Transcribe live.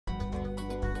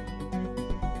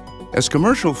As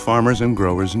commercial farmers and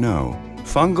growers know,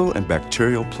 fungal and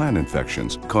bacterial plant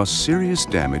infections cause serious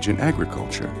damage in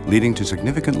agriculture, leading to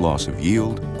significant loss of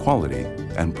yield, quality,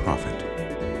 and profit.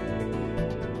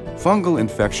 Fungal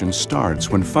infection starts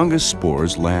when fungus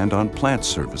spores land on plant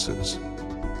surfaces.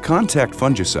 Contact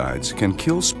fungicides can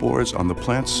kill spores on the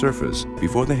plant's surface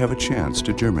before they have a chance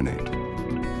to germinate.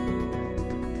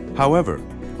 However,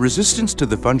 resistance to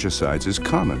the fungicides is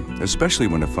common, especially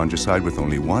when a fungicide with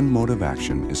only one mode of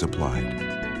action is applied.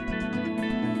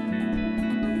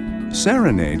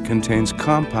 Serenade contains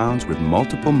compounds with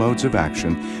multiple modes of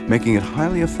action, making it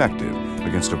highly effective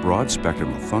against a broad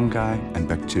spectrum of fungi and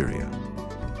bacteria.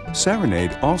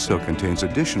 Serenade also contains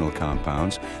additional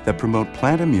compounds that promote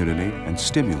plant immunity and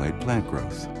stimulate plant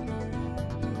growth.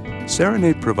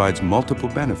 Serenade provides multiple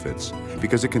benefits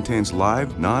because it contains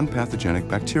live, non-pathogenic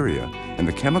bacteria and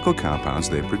the chemical compounds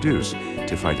they produce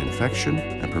to fight infection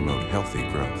and promote healthy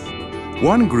growth.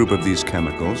 One group of these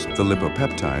chemicals, the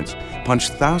lipopeptides, punch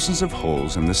thousands of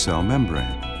holes in the cell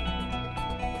membrane.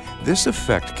 This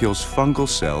effect kills fungal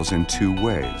cells in two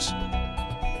ways.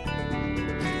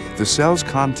 The cell's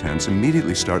contents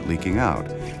immediately start leaking out,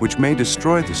 which may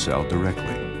destroy the cell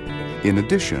directly. In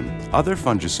addition, other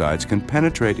fungicides can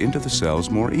penetrate into the cells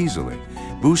more easily,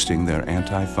 boosting their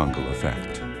antifungal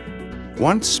effect.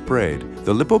 Once sprayed,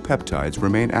 the lipopeptides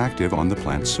remain active on the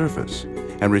plant's surface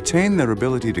and retain their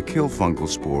ability to kill fungal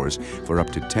spores for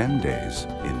up to 10 days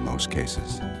in most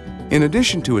cases. In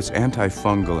addition to its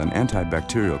antifungal and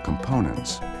antibacterial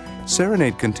components,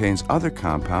 Serenade contains other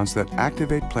compounds that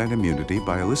activate plant immunity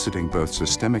by eliciting both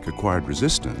systemic acquired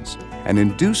resistance and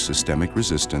induced systemic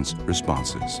resistance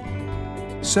responses.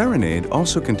 Serenade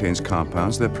also contains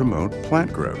compounds that promote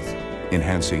plant growth,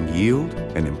 enhancing yield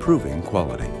and improving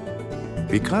quality.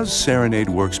 Because Serenade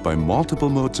works by multiple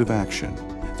modes of action,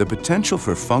 the potential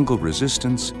for fungal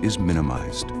resistance is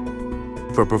minimized.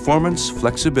 For performance,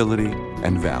 flexibility,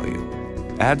 and value,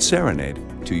 add Serenade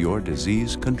to your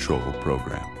disease control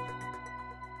program.